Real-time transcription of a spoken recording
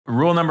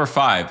Rule number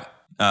 5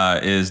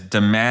 is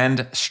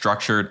demand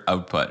structured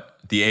output.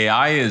 The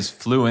AI is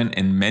fluent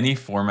in many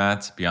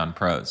formats beyond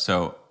prose.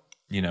 So,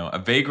 a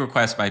vague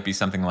request might be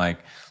something like,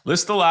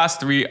 list the last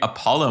 3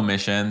 Apollo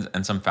missions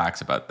and some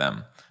facts about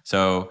them.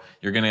 So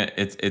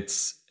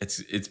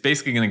it's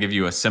basically gonna give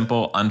you a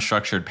simple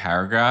unstructured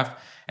paragraph,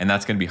 and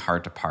that's gonna be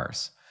hard to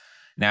parse.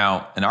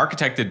 Now, an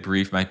architected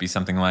brief might be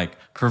something like,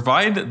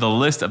 provide the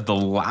list of the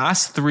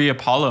last 3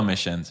 Apollo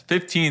missions,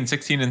 15,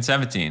 16, and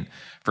 17.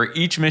 For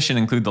each mission,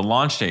 include the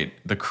launch date,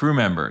 the crew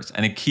members,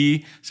 and a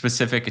key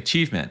specific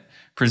achievement.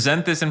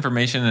 Present this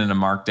information in a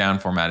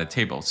markdown formatted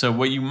table. So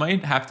what you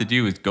might have to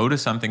do is go to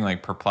something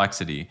like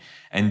Perplexity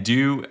and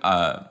do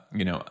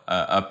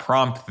a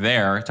prompt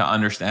there to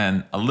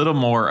understand a little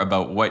more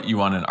about what you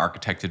want an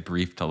architected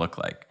brief to look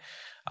like.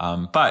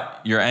 But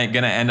you're going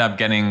to end up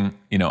getting,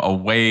 a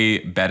way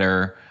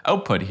better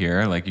output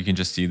here. Like you can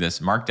just see this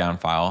markdown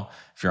file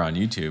if you're on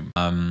YouTube.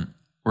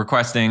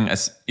 Requesting,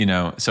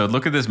 so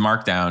look at this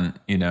markdown,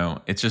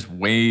 it's just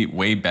way,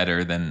 way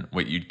better than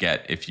what you'd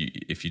get if you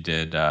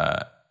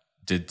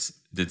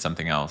did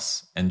something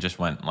else and just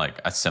went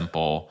like a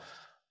simple,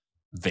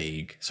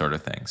 vague sort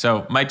of thing.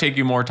 So might take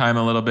you more time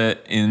a little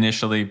bit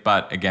initially,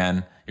 but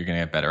again, you're going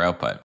to get better output.